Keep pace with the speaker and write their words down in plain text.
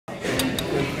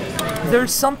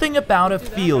There's something about a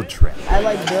field trip I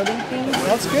like building things.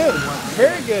 That's good.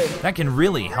 Very good. that can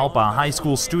really help a high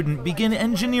school student begin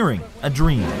engineering a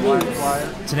dream.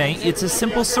 Today, it's a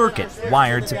simple circuit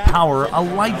wired to power a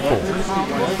light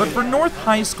bulb. But for North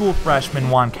High School freshman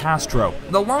Juan Castro,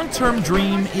 the long-term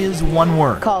dream is one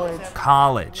word. College.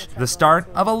 College, the start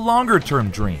of a longer-term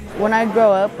dream. When I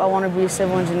grow up, I want to be a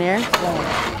civil engineer.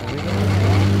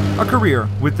 A career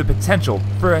with the potential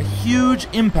for a huge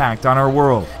impact on our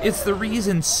world. It's the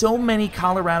reason so many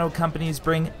Colorado companies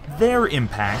bring their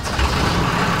impact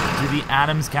to the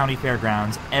Adams County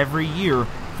Fairgrounds every year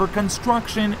for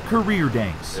Construction Career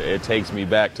Days. It takes me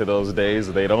back to those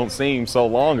days. They don't seem so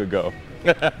long ago.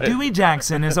 Dewey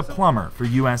Jackson is a plumber for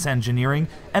U.S. Engineering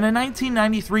and a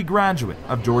 1993 graduate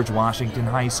of George Washington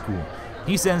High School.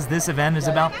 He says this event is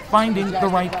about finding the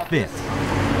right fit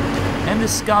and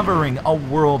discovering a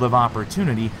world of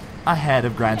opportunity ahead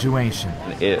of graduation.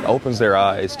 It opens their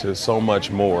eyes to so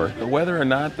much more, whether or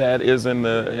not that is in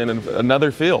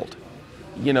another field.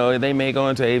 You know, they may go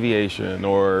into aviation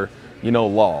or, you know,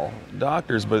 law,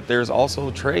 doctors, but there's also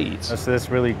trades. So this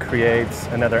really creates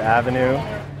another avenue,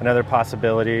 another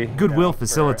possibility. Goodwill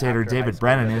facilitator David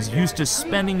Brennan is used to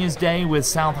spending his day with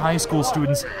South High School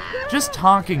students just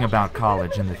talking about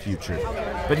college in the future.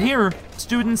 But here,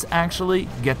 students actually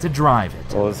get to drive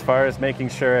it. Well, as far as making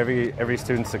sure every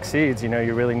student succeeds, you know,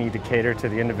 you really need to cater to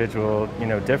the individual, you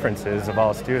know, differences of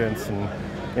all students. And,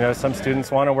 you know, some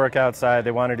students want to work outside,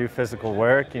 they want to do physical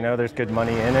work, you know, there's good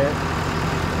money in it.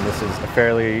 And this is a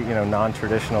fairly, you know,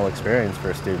 non-traditional experience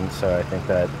for students, so I think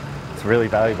that it's really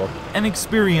valuable. An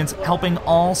experience helping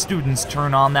all students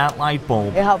turn on that light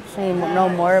bulb. It helps me know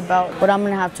more about what I'm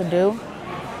going to have to do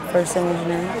for civil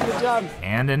engineering. Good job.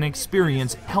 And an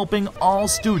experience helping all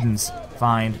students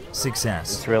find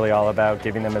success. It's really all about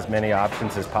giving them as many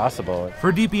options as possible.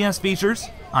 For DPS Features,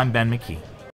 I'm Ben McKee.